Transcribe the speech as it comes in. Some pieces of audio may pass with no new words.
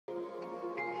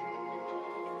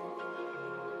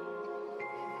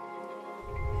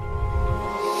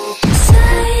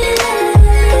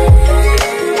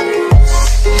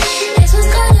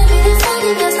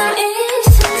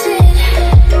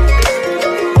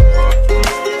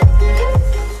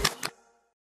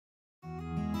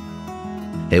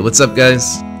Hey, what's up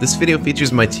guys? This video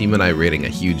features my team and I raiding a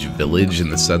huge village in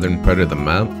the southern part of the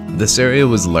map. This area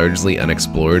was largely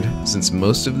unexplored, since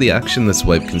most of the action this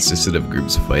wipe consisted of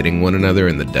groups fighting one another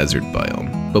in the desert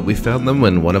biome. But we found them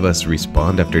when one of us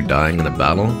respawned after dying in a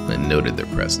battle and noted their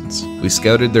presence. We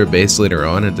scouted their base later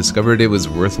on and discovered it was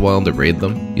worthwhile to raid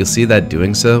them. You'll see that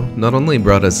doing so not only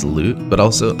brought us loot, but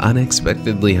also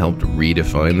unexpectedly helped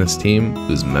redefine this team,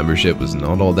 whose membership was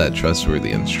not all that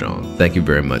trustworthy and strong. Thank you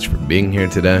very much for being here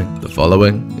today. The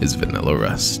following is Vanilla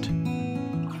Rust.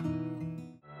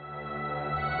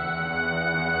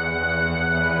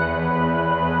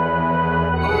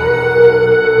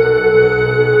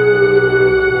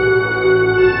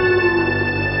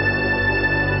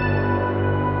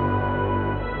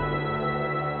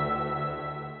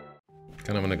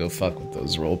 Kinda wanna go fuck with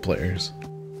those role players.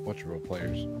 What's role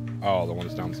players? Oh, the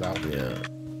ones down south? Yeah.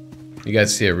 You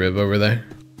guys see a rib over there?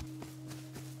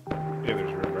 Yeah,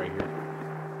 there's a rib right here.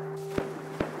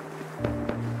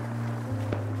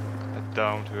 I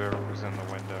domed whoever was in the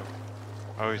window.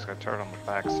 Oh, he's got turned on the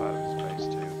back side of his base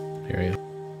too. Here you.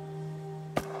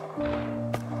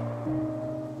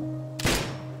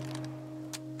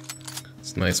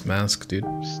 It's a nice mask, dude.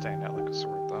 Stand out like a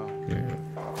sore thumb. Yeah.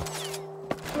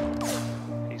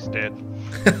 He's dead.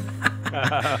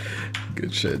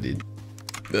 Good shit, dude.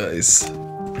 Nice.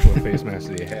 What face mask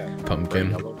do you have?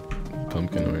 Pumpkin.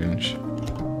 Pumpkin orange.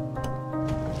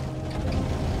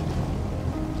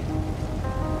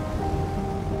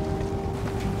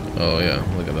 Oh yeah,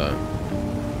 look at that.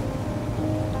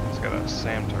 He's got a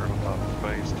sand turtle on top of his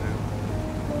base too.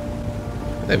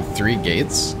 They have 3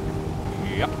 gates?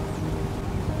 Yep.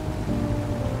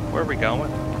 Where are we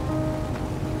going?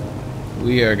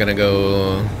 We are gonna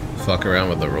go fuck around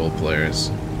with the role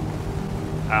players.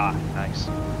 Ah, nice.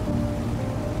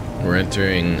 We're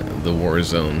entering the war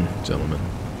zone, gentlemen.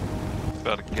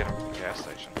 About to get him from the gas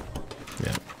station.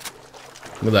 Yeah.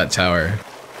 Look at that tower.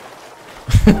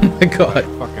 Oh my god.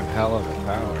 Fucking hell of a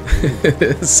tower. It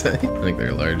is. I think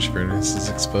their large furnace is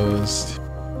exposed.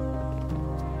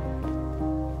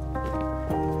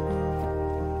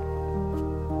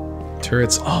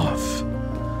 Turrets off.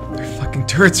 Their fucking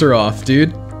turrets are off,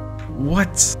 dude. What?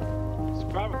 It's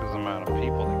probably because of the amount of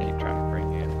people they keep trying to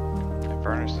bring in. The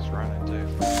furnace is running too.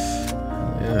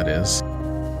 Yeah, it is.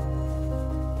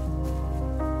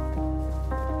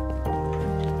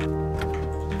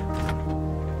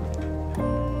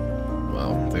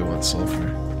 Wow, they want sulfur.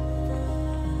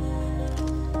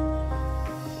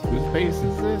 Whose base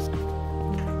is this?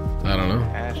 I don't know.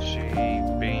 Ashy,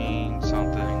 Bean,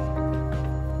 something.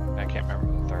 I can't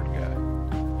remember the third guy.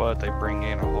 But they bring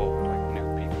in a whole like new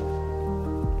people.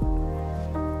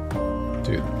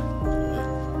 Dude.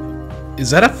 Is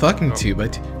that a fucking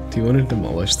 2x2? Do you want to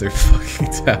demolish their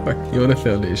fucking tower? You want a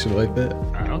foundation like that?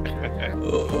 I don't care.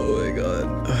 Oh my god.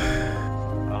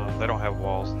 They don't have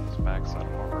walls in this backside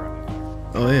of over right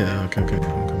Oh yeah, okay, I'm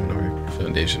coming over.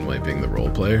 Foundation wiping the role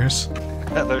players.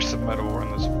 There's some metal ore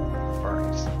in this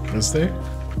furnace. Is there?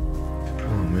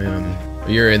 Oh man.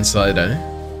 You're inside, eh?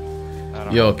 I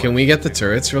don't Yo, know can what we get the thing-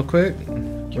 turrets real quick?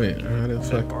 Wait, how the that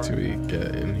fuck far? do we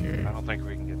get in here? I don't think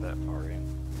we can get that far in.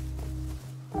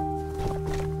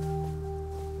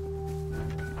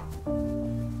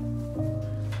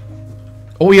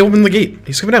 Oh, he opened the gate.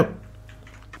 He's coming out.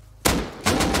 I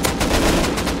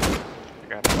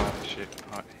gotta find the shit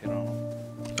and not hit on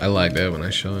them. I lagged out when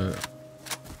I shot it.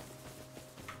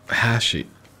 Hashy.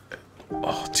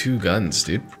 Oh, 2 guns,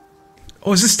 dude.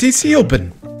 Oh, is this TC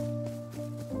open?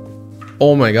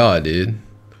 Oh my god, dude.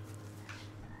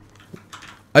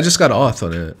 I just got auth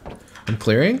on it. I'm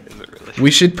clearing? Is it really? We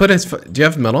should put it. Do you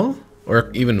have metal? Or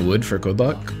even wood for code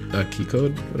lock? Key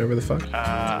code? Whatever the fuck.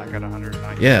 I got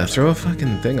 190. Yeah, throw a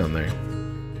fucking thing on there.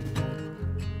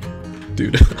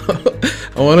 Dude,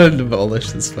 I want to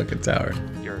demolish this fucking tower.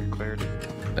 You already cleared it.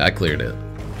 I cleared it.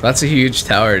 That's a huge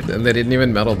tower, and they didn't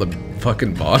even metal the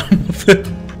fucking bottom of it.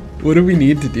 What do we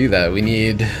need to do that? We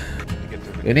need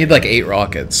like 8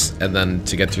 rockets, and then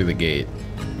to get through the gate.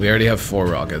 We already have 4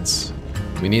 rockets.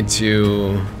 We need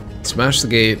to smash the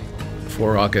gate,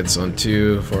 4 rockets on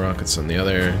 2, 4 rockets on the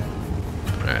other.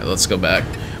 Alright, let's go back.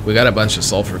 We got a bunch of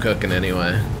sulfur cooking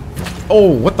anyway.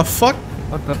 Oh, what the fuck?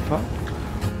 What the fuck?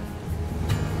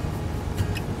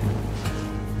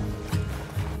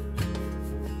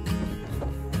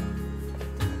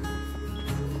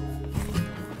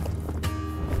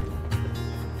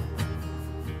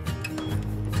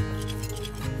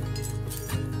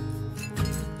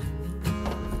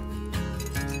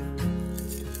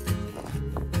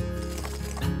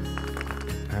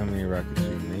 How many rockets are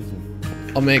you making?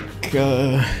 I'll make,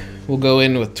 we'll go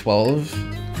in with 12,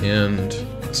 and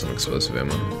some explosive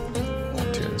ammo.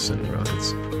 2 instant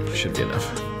rockets. Should be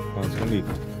enough. Oh, it's gonna be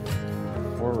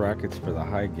 4 rockets for the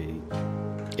high gate.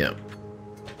 Yeah.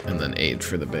 And then 8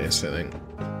 for the base, I think.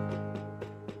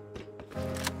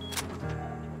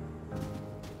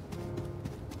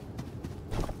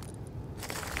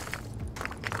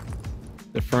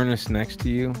 The furnace next to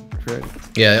you, Fred?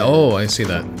 Yeah, oh, I see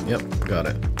that. Yep, got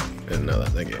it. Didn't know that,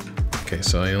 thank you. Okay,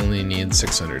 so I only need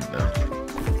 600 now.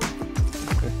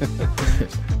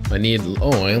 I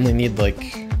only need like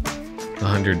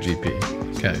 100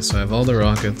 GP. Okay, so I have all the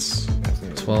rockets,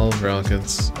 12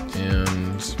 rockets,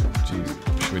 and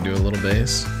should we do a little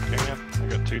base? Yeah, I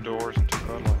got 2 doors and 2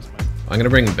 floodlights, man. I'm gonna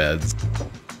bring beds.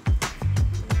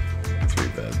 3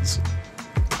 beds.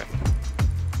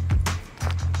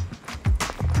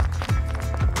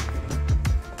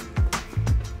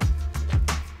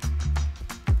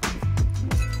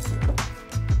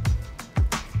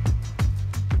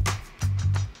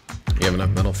 You have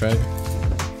enough metal, Fred? I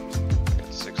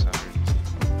got 600.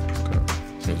 Okay.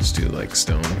 We'll just do like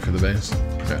stone for the base.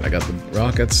 Alright, I got the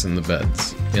rockets and the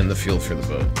beds and the fuel for the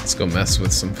boat. Let's go mess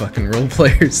with some fucking role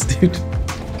players, dude.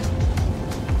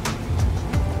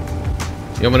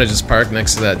 You want me to just park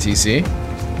next to that TC?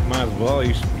 Might as well.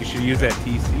 You should use that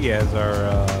TC as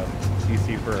our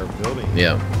TC for our building.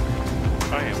 Yeah.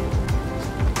 I am.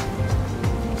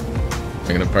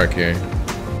 I'm gonna park here.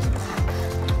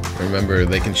 Remember,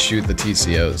 they can shoot the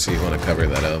TC out, so you want to cover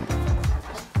that up.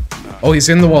 Oh, he's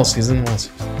in the walls. He's in the walls.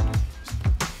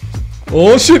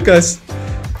 Oh shit, guys!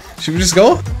 Should we just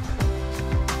go?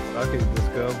 Okay, let's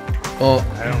go. Oh,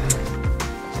 I don't.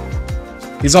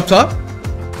 he's up top.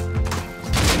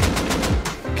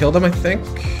 Killed him, I think.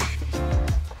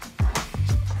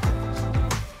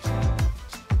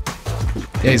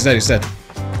 Yeah, he's dead. He's dead.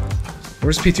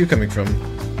 Where's P2 coming from?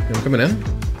 Him coming in?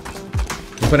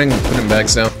 I'm putting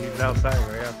bags down. He's outside,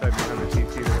 right outside behind the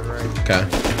TC to the right. Okay.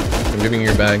 I'm giving you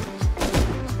your bag.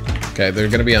 Okay, they're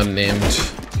gonna be unnamed.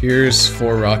 Here's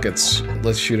 4 rockets.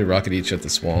 Let's shoot a rocket each at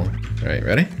this wall. Alright,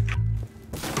 ready?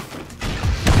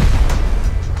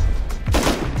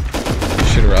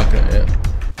 Shoot a rocket, yeah.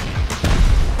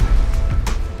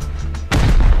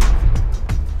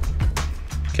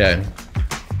 Okay.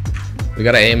 We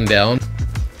gotta aim down.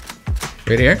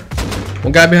 Right here.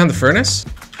 One guy behind the furnace.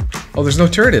 Oh, there's no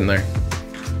turret in there.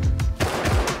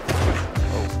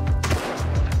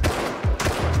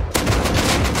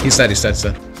 He's dead, he's dead, he's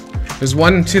dead. There's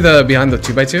one to the behind the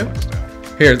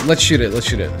 2x2. Here, let's shoot it, let's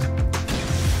shoot it.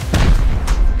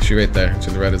 Shoot right there,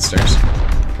 to the right of the stairs.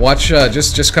 Watch,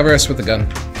 just cover us with the gun.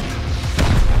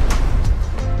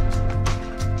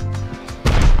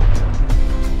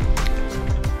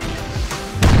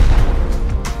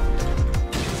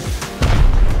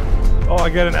 Oh, I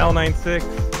got an L96.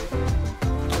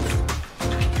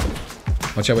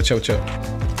 Watch out, watch out, watch out.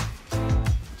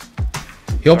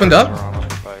 He opened up.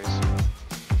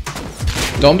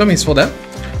 Domed him, he's full dead.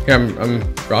 Here, I'm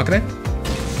rocketing.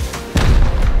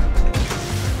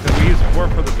 Did we use 4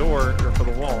 for the door, or for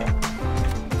the wall?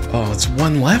 Oh, it's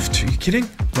 1 left? Are you kidding?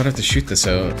 Might have to shoot this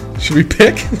out. Should we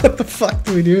pick? What the fuck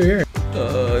do we do here?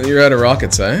 You're out of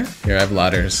rockets, eh? Here, I have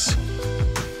ladders.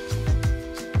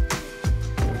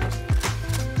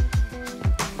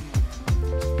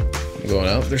 I'm going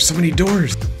out. There's so many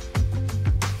doors.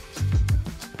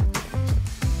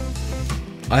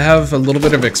 I have a little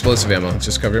bit of explosive ammo.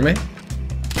 Just cover me.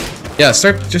 Yeah,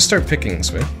 just start picking,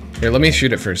 Sven. Here, let me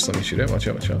shoot it first. Let me shoot it. Watch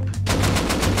out, watch out.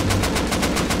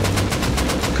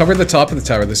 Cover the top of the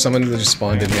tower. There's someone that just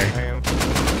spawned in here.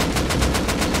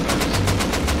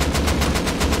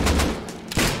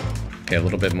 Okay, a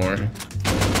little bit more.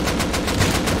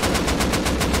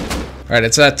 Alright,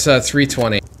 it's at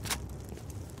 320.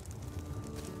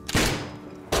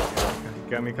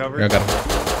 Got me covered? Here, I got him.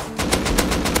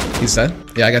 He's dead?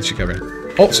 Yeah, I got you covered.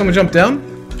 Oh, someone jumped down?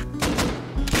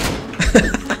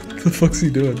 What the fuck's he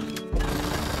doing?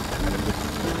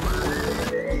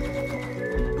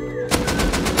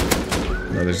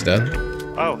 Another's dead.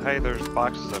 Oh, hey, there's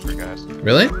boxes up here, guys.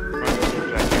 Really?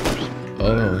 Jackhammers.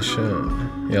 Oh,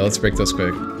 shit. Yeah, let's break those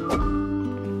quick.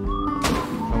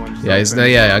 Yeah, he's no,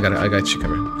 yeah, I got you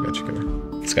covered. I got you covered.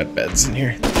 It's got beds in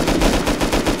here.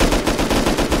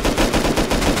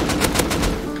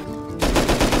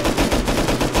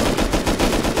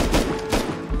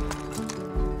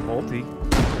 Multi.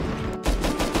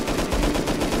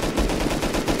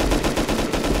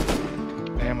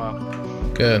 Ammo.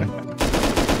 Good.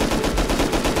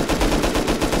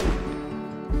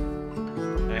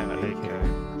 Man, I hate guy.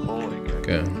 Holy guy.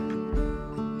 Good.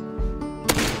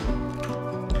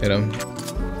 Hit him.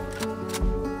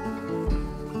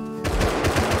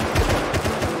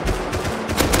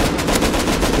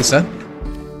 He's dead.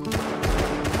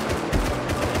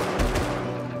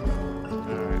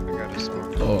 Alright, I got a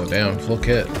smoke. Oh damn, full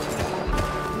kit.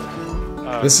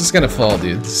 This is gonna fall,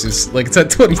 dude. This is like it's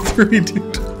at 23,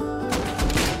 dude.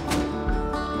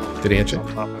 Did he hit you?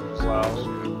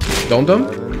 Dome dome?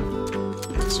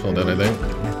 It's full dead, I think.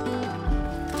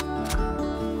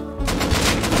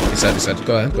 He said,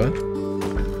 go ahead, go ahead.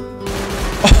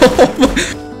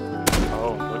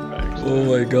 Oh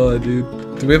my god, dude.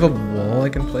 Do we have a wall I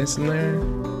can place in there?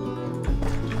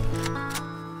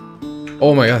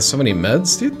 Oh my god, so many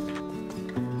meds, dude.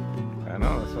 I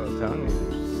know, that's what I was telling you.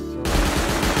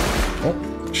 Oh,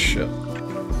 shit.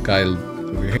 Guy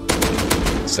over here.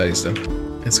 Steady still.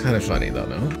 It's kind of funny though,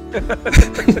 no?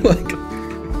 Like,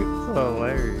 It's so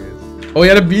hilarious. oh, he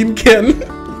had a bean can.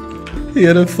 He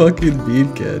had a fucking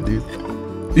bean can, dude.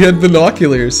 He had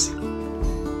binoculars.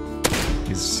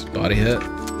 He's body hit.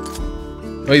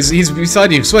 Oh, he's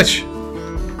beside you. Switch.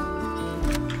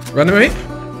 Run away.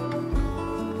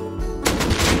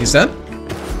 He's dead.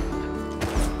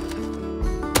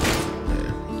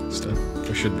 Yeah, he's dead.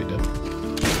 Or should be dead.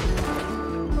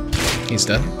 He's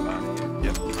dead.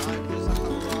 Yep.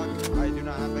 I do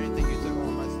not have anything you took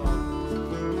on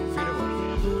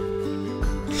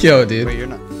myself. Yo, dude. Wait, you're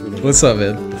not Friduwulf. What's up,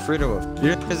 man? Friduwulf.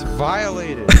 You're just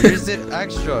violated. Here's it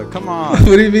extra. Come on.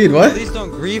 What do you mean? What? At least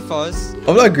don't grief us.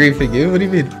 I'm not griefing you. What do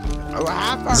you mean?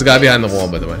 There's a guy behind the wall,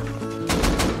 by the way.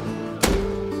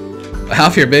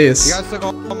 Half your base. You guys took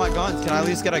all my guns. Can I at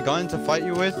least get a gun to fight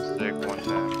you with? Sick, one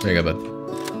tap. There you go, bud.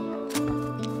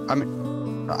 I mean,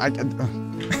 Alright,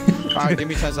 give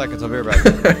me 10 seconds. I'll be right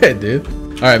back. Alright, dude.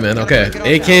 Alright, man. Okay.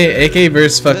 AK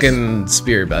versus fucking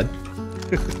spear, bud.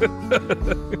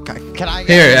 Can I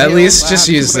Here, at heal? least I just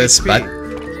have use 2 this, HP. bud.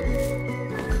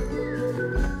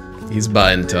 He's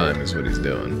buying time, is what he's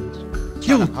doing.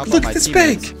 Yo, How about look my at this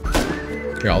teammates?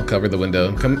 bag! Here, I'll cover the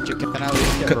window. Come. Can I at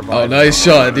least get Oh, revived? nice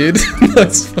shot, dude.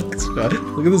 Nice fucking shot.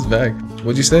 Look at this bag.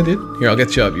 What'd you say, dude? Here, I'll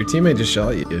get you up. Your teammate just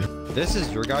shot you. This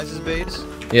is your guys' base?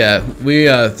 Yeah, we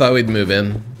thought we'd move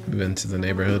into the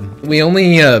neighborhood. We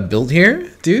only built here,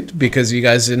 dude, because you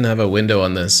guys didn't have a window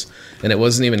on this, and it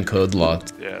wasn't even code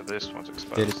locked. Yeah, this one's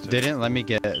They exposed. didn't let me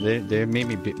get. They made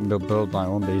me build my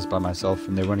own base by myself,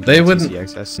 and they wouldn't. They give me wouldn't- TC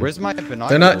access. Where's my binoculars?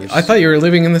 They're not. I thought you were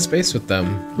living in the space with them.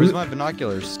 Where's my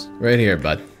binoculars? Right here,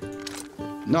 bud.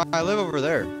 No, I live over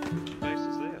there. What base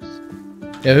is this?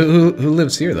 Yeah, who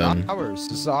lives here then? Ours.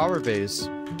 This is our base.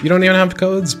 You don't even have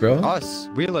codes, bro. Us.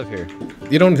 We live here.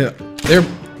 You don't.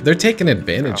 They're taking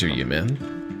advantage of you, man.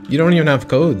 You don't even have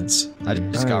codes. I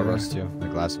just got Rust too,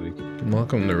 like last week.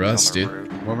 Welcome to Rust, dude.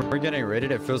 When we're getting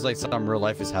raided, it feels like some real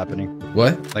life is happening.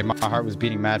 What? Like my heart was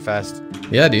beating mad fast.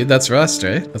 Yeah, dude, that's Rust,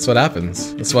 right? That's what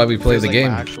happens. That's why we play Feels the like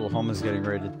game. My actual home is getting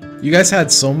raided. You guys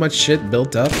had so much shit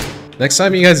built up. Next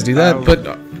time you guys do that,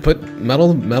 put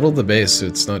metal the base so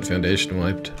it's not foundation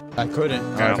wiped. I couldn't.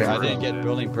 Yeah, I didn't get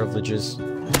building privileges.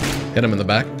 Hit them in the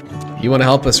back. You want to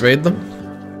help us raid them?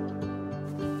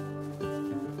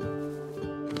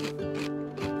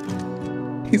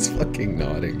 He's fucking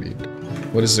nodding,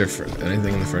 dude. What is there for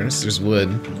anything in the furnace? There's wood.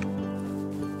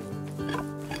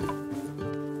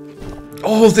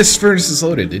 Oh, this furnace is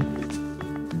loaded, dude.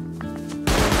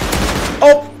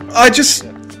 Oh, I just...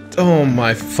 Oh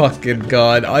my fucking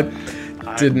god. I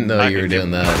didn't know you were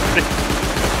doing that.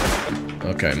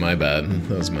 Okay, my bad.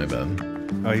 That was my bad.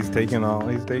 Oh, he's taking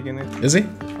it? Is he?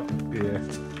 Yeah.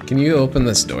 Can you open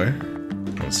this door?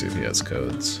 Let's see if he has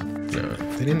codes. No,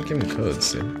 they didn't give him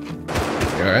codes, dude.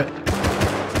 You alright?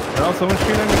 Oh, someone's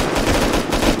shooting me.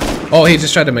 Oh, he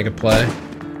just tried to make a play.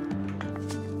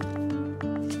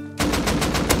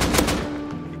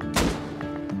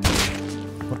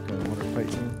 Fucking water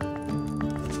fighting.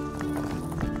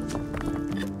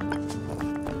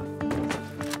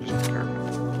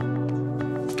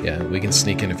 Yeah, we can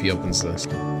sneak in if he opens this.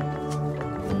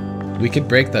 We could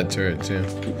break that turret too.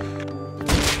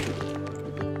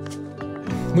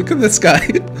 Look at this guy.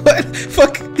 What?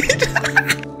 Fuck.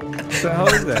 What the hell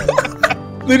is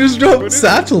that? They just dropped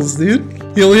satchels, dude.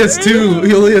 He only has two.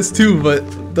 He only has two, but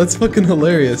that's fucking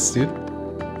hilarious, dude.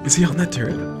 Is he on that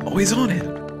turret? Oh, he's on it.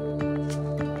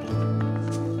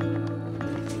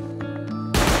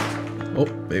 Oh,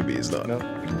 maybe he's not. No.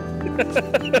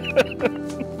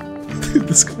 Dude,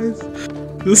 this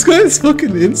guy's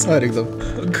fucking insiding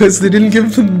them because they didn't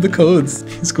give him the codes.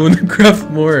 He's going to craft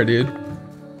more, dude.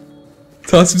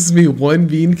 Tosses me 1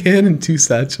 bean can and 2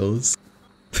 satchels.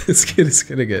 This kid is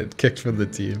gonna get kicked from the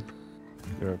team.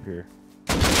 They're up here.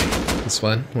 This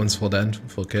one, one's full dead,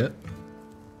 full kit.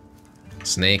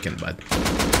 Snaking, bud.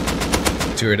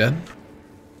 2 are dead.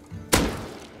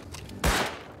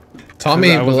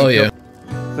 Tommy I below wasn't you.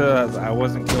 I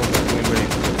wasn't killed by anybody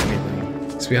with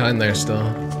anything. He's behind there still.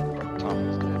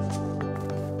 Tommy's dead.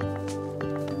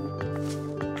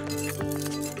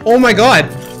 Oh my god!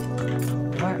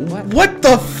 What? What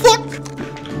the fuck?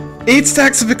 8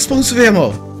 stacks of explosive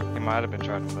ammo! He might have been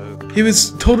trying to move. He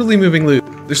was totally moving loot.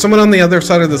 There's someone on the other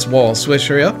side of this wall. Swish,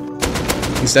 hurry up.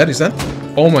 He's dead, he's dead.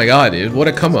 Oh my god, dude, what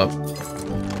a come up.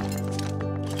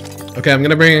 Okay, I'm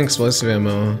gonna bring in explosive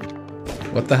ammo.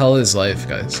 What the hell is life,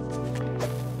 guys?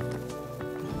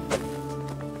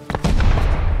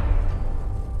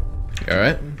 You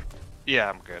alright? Yeah,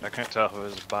 I'm good. I couldn't tell if it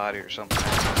was his body or something.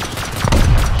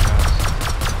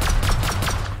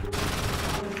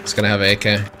 It's gonna have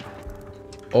AK.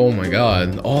 Oh my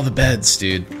god, all the beds,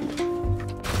 dude.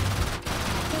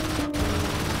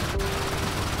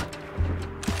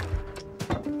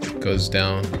 Goes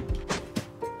down.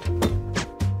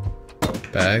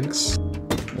 Bags?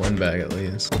 1 bag at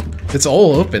least. It's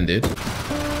all open, dude.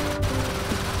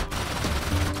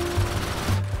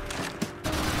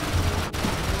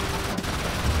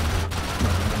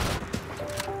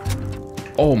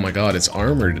 Oh my god, it's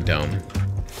armored down.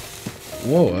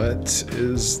 What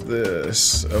is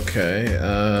this? Okay,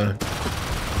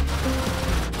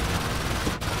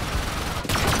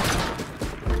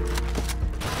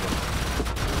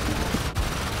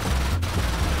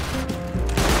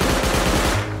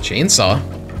 chainsaw?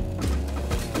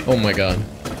 Oh my god.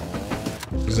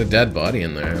 There's a dead body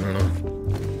in there, I don't know.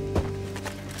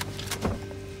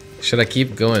 Should I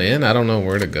keep going in? I don't know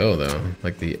where to go though.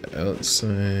 Like the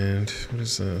outside. What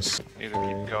is this? Either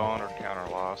keep going or counter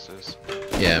losses.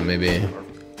 Yeah, maybe.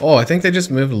 Oh, I think they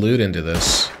just moved loot into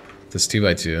this. This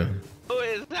 2x2. Who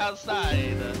is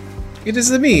outside? It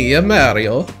is me,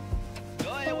 Mario.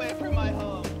 Go away from my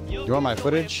home. You want my go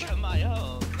footage? away from my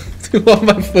home. You want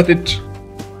my footage?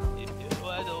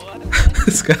 What?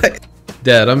 This guy.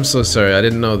 Dad, I'm so sorry. I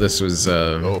didn't know this was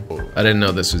I didn't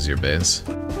know this was your base.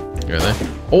 Really?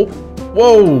 Oh,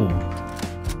 whoa!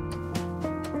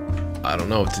 I don't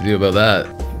know what to do about that.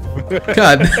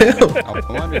 God damn.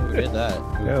 I wonder who did that.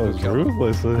 That was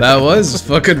ruthless. That was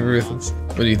fucking ruthless.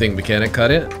 What do you think, Mechanic cut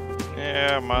it?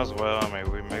 Yeah, might as well. I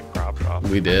mean, we made profit off.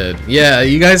 We did. Yeah,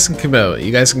 you guys can come out.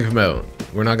 You guys can come out.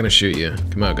 We're not gonna shoot you.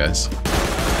 Come out, guys.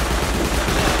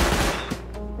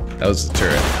 That was the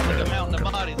turret. There's a mountain of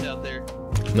bodies out there.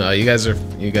 No, you guys are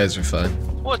fine.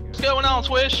 What's going on,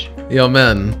 Swish? Yo,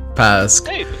 man, Pask.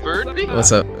 Hey, Birdie.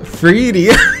 What's up, Freedy?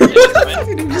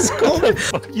 You just called me.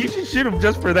 You should shoot him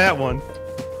just for that one.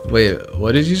 Wait,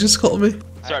 what did you just call me?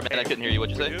 Sorry, man, I couldn't hear you.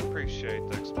 What'd you We say? do appreciate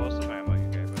the explosive ammo you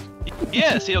gave us.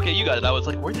 Yeah, see, okay, you got it. I was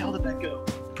like, where the hell did that go?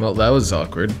 Well, that was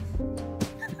awkward.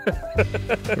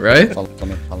 Right? Follow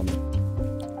me, follow me.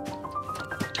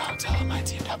 Don't tell him I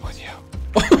teamed up with you.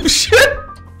 Oh shit!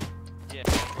 Yeah.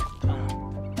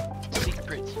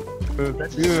 Secrets.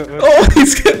 Oh,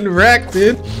 he's getting wrecked,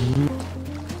 dude.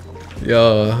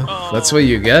 Yo, that's what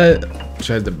you get.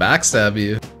 Tried to backstab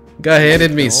you. Guy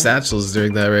handed me satchels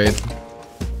during that raid.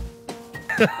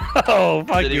 Oh,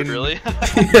 fucking. Did he really?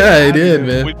 Yeah, I did,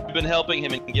 man. We've been helping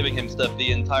him and giving him stuff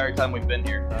the entire time we've been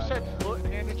here. You said Foot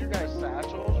handed you guys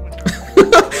satchels when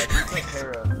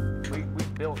we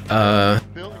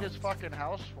built his fucking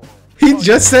house for him. He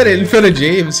just said it in front of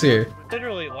James here.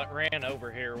 Literally ran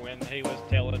over here when he was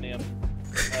telling him,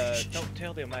 don't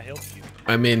tell them I helped you.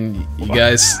 I mean, you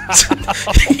guys...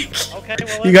 Okay,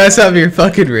 well, you guys have your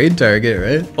fucking raid target,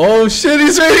 right? Oh shit,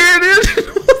 he's right here, dude!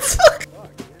 What the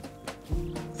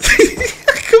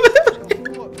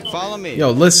fuck? Follow me. Yo,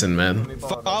 listen, man.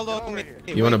 Follow me.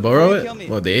 You wanna borrow it?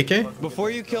 What, the AK? Before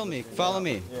you kill me, follow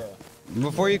me.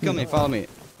 Before you kill me, follow me.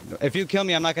 If you kill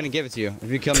me, I'm not gonna give it to you.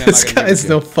 If you kill me, I'm This not gonna give it guy's to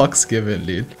you. no fucks given,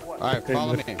 dude. Alright,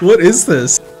 follow me. What is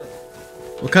this?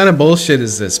 What kind of bullshit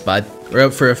is this, bud? We're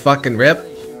up for a fucking rip?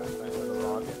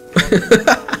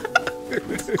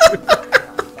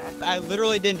 I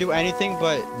literally didn't do anything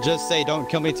but just say don't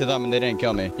kill me to them and they didn't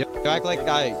kill me. You act like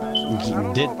I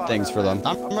did things for them.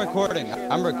 I'm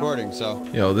recording, so.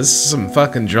 Yo, this is some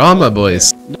fucking drama,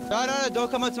 boys. No, don't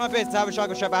come up to my base. I have a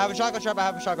shotgun trap. I have a shotgun trap. I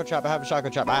have a shotgun trap. I have a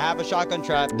shotgun trap. I have a shotgun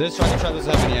trap. This shotgun trap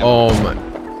doesn't have any ammo. Oh my.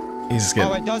 He's Oh,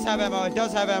 getting. it does have ammo. It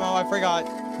does have ammo. I forgot.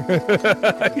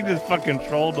 He just fucking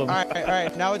trolled him.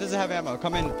 Alright. Now it doesn't have ammo.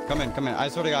 Come in. I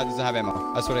swear to God, it doesn't have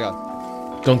ammo. I swear to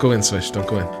God. Don't go in, Swish. Don't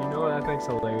go in. You know what I think's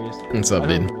hilarious? What's up, I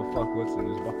don't dude? give a fuck what's in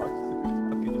this box. Fuck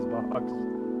in this box.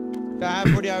 I have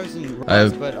 40 hours in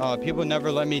Rust, but people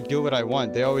never let me do what I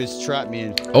want. They always trap me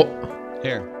in. Oh.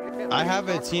 Here. I have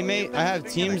a teammate. I have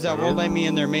teams that won't let me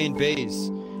in their main base,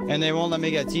 and they won't let me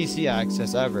get TC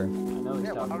access ever. I know he's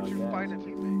Yeah, talking how did you about find a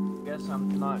teammate? guess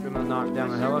I'm not gonna knock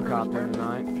down a helicopter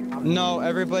tonight. No,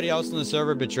 everybody else on the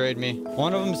server betrayed me.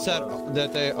 One of them said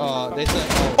that they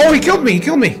said. Oh, he killed me! He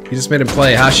killed me! He just made him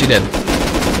play. Hashi did.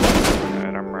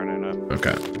 Alright, I'm running up.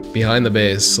 Okay. Behind the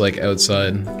base, like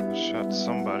outside. Shot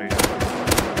somebody.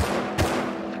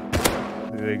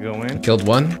 Did they go in? Killed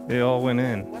one. They all went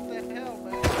in.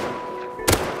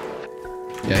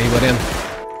 Yeah, he went in.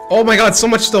 Oh my god, so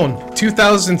much stone!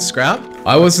 2,000 scrap?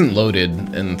 I wasn't loaded,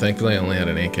 and thankfully I only had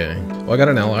an AK. Oh, I got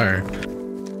an LR.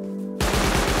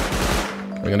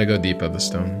 I'm gonna go deep at the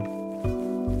stone.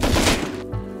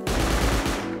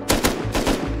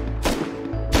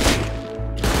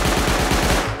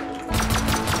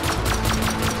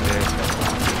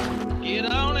 Get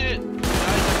on it!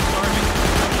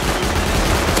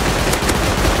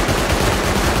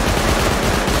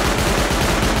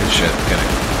 Good shit, get it.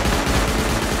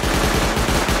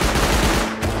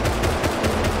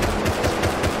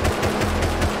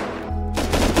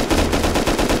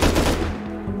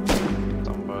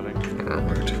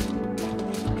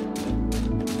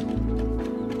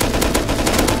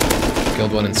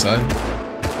 Killed one inside.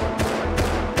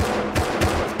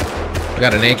 We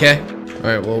got an AK?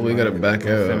 Alright, well, we gotta back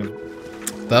out.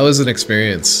 That was an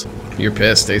experience. You're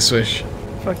pissed, eh, Swish?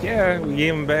 Fuck yeah, we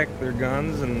gave them back their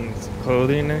guns and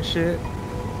clothing and shit.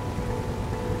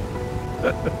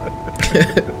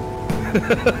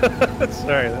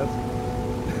 Sorry, that's...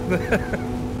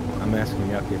 I'm asking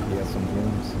Yuck if he has some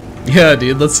rooms. Yeah,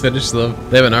 dude, let's finish them.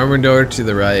 They have an armor door to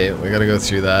the right. We gotta go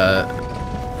through that.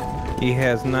 He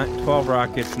has 12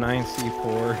 rockets, 9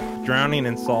 C4, drowning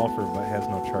in sulfur, but has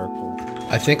no charcoal.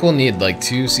 I think we'll need like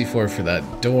 2 C4 for that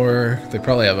door. They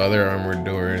probably have other armored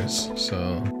doors,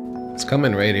 so... It's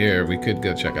coming right here. We could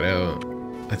go check it out.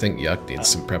 I think Yuck needs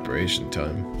some preparation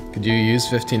time. Could you use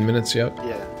 15 minutes, Yuck?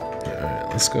 Yeah. Yeah, alright,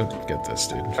 let's go get this,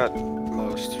 dude. Got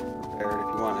most prepared. If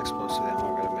you want explosive ammo,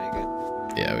 I'm gonna make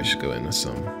it. Yeah, we should go into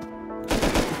some.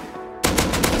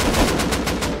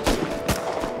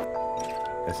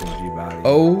 SMG body.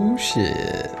 Oh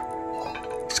shit.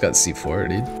 He's got C4,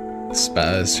 dude.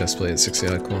 Spaz, chestplate, 60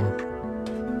 cool.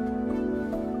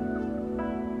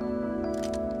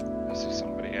 I see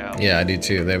somebody out. Yeah, I do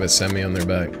too. They have a semi on their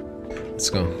back. Let's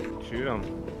go. Shoot him.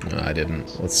 No, I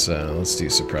didn't. Let's do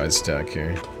surprise attack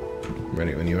here.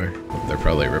 Ready when you are. They're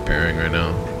probably repairing right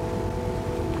now.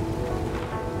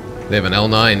 They have an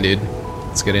L9, dude.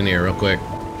 Let's get in here real quick.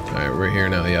 Alright, we're here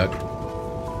now, Yuck.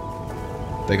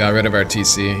 They got rid of our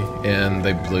TC, and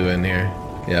they blew in here.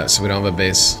 Yeah, so we don't have a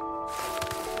base.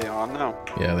 They on now?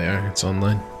 Yeah, they are. It's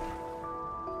online.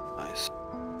 Nice.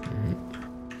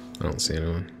 I don't see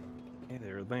anyone. Hey,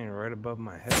 they were laying right above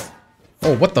my head.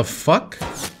 Oh, what the fuck?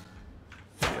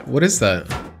 What is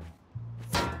that?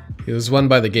 It was one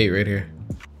by the gate right here.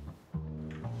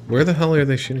 Where the hell are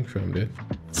they shooting from, dude?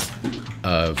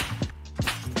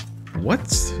 What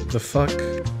the fuck?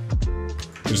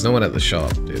 There's no one at the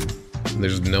shop, dude.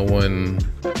 There's no one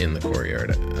in the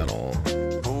courtyard at all.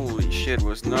 Holy shit,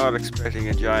 was not expecting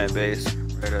a giant base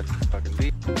right at the fucking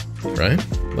beach. Right?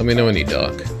 Let me know when you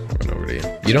dock. Run over to you.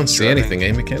 You don't see anything,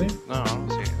 eh, McKinney? No, I don't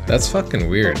see anything. That's fucking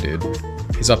weird, dude.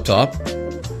 He's up top.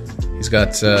 He's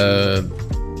got,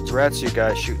 Rats, you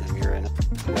guys shooting at me right now.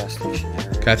 Gas station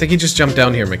area. Okay, I think he just jumped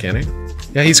down here, mechanic.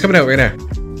 Yeah, he's coming out right now.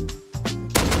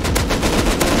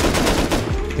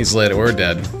 He's lit or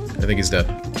dead. I think he's dead.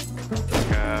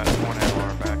 Got one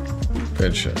AR back.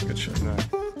 Good shot, good shot. Nice.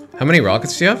 How many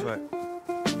rockets do you have? But,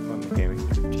 what gaming?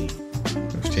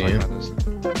 15.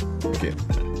 Okay.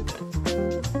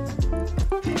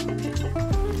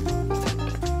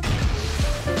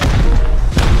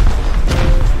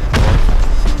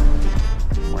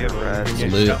 Yeah,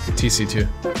 Loot. TC2.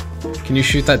 Can you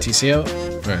shoot that TC out?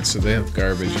 Alright, so they have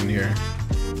garbage in here.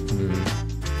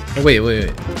 Oh, wait.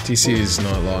 TC is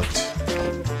not locked.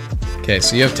 Okay,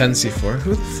 so you have 10 C4.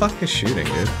 Who the fuck is shooting,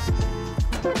 dude?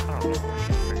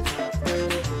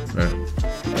 Alright.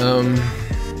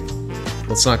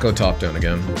 Let's not go top down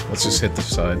again. Let's just hit the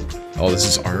side. Oh, this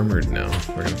is armored now.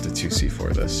 We're gonna have to 2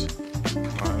 C4 this.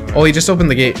 Oh, he just opened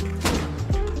the gate.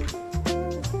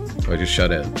 Oh, I just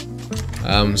shut it.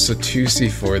 So 2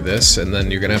 C4 this, and then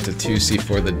you're gonna have to 2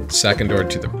 C4 the second door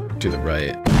to the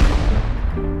right.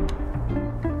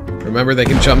 Remember, they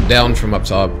can jump down from up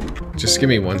top. Just give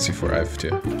me 1 C4. I have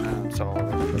 2. That's all.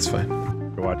 That's fine.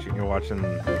 You're watching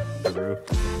the roof.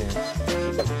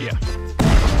 Yeah.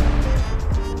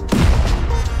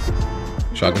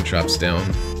 Shotgun traps down.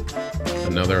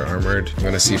 Another armored. I'm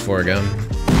gonna C4 again.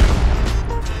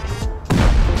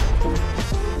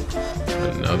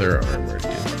 Another armored,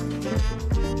 dude.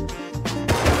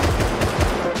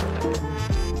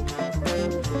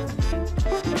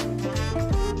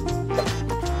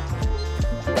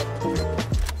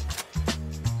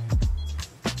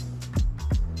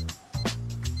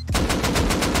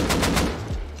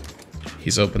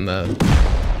 He's opened the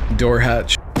door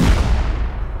hatch.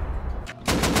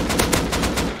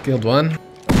 Killed one.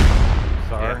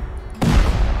 Sorry.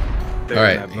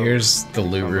 Alright, here's the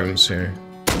loot rooms here.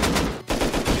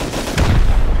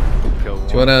 Killed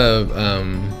Do you wanna,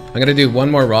 I'm gonna do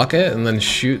one more rocket and then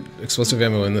shoot explosive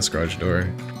ammo in this garage door.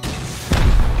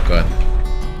 Go ahead.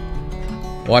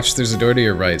 Watch, there's a door to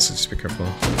your right, so just be careful.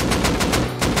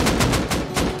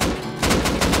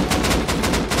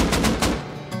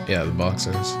 Yeah, the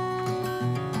boxes.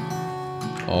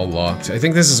 All locked. I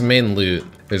think this is main loot.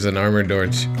 There's an armored door.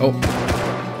 Oh!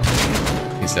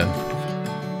 He's dead.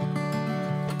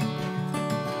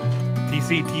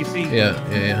 TC. Yeah.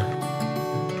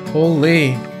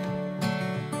 Holy!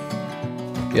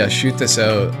 Yeah, shoot this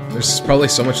out. There's probably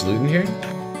so much loot in here.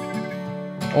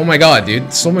 Oh my god,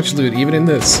 dude. So much loot, even in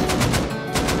this.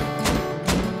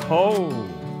 Oh!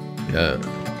 Yeah.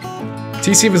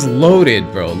 TC was loaded,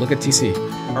 bro. Look at TC.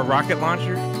 A rocket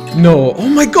launcher? No. Oh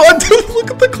my god, dude.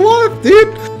 Look at the cloth, dude.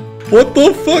 What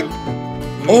the fuck?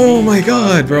 Oh my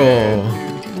god, bro.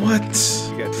 What?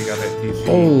 You got that TC.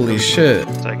 Holy shit.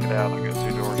 Take it out. I got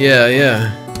 2 doors.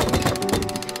 Yeah.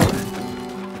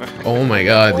 Oh my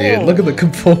god, dude. Look at the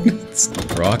components.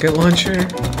 Rocket launcher?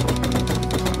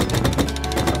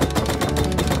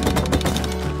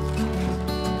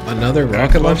 Another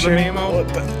rocket launcher?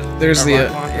 There's the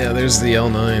there's the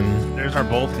L9. There's our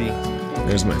bolty.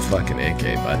 There's my fucking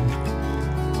AK, bud.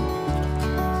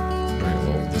 Alright,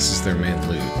 well, this is their main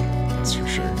loot. That's for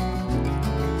sure.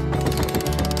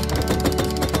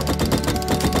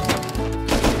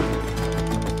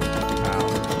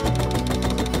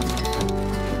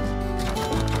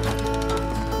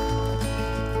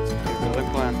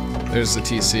 There's the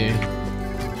TC.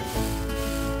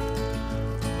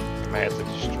 I had to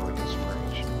destroy this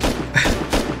fridge.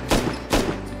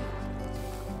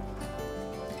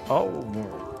 Oh,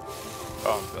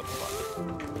 I'm built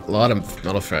fine. A lot of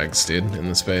metal frags, dude, in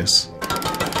the space.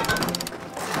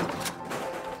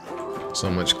 So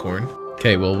much corn.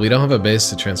 Okay, well, we don't have a base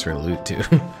to transfer loot to,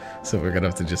 so we're gonna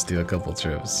have to just do a couple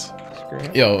trips.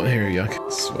 Yo, here, yuck.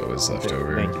 This is what was left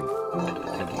over. Thank you.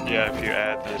 Yeah, if you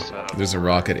add this There's a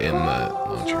rocket in the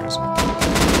launcher as well.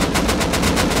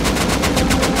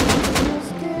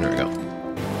 There we go.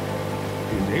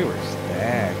 Dude, they were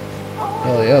stacked.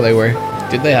 Oh yeah, they were.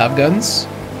 Did they have guns?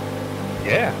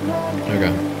 Yeah.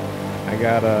 Okay. I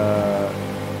got a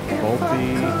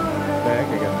multi bag. I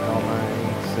got an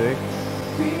L96,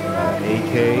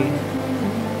 AK,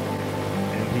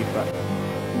 MP5.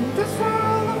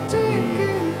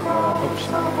 Oh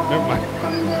shit! Never mind.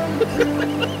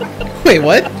 Wait,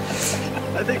 what? I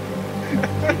think. You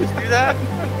just do that?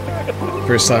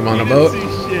 First time on a boat?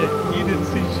 You didn't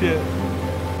see shit.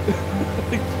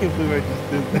 I can't believe I just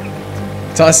did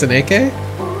that. Toss an AK?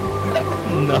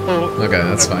 No. Okay,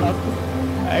 that's fine. I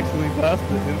actually tossed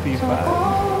the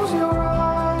MP5.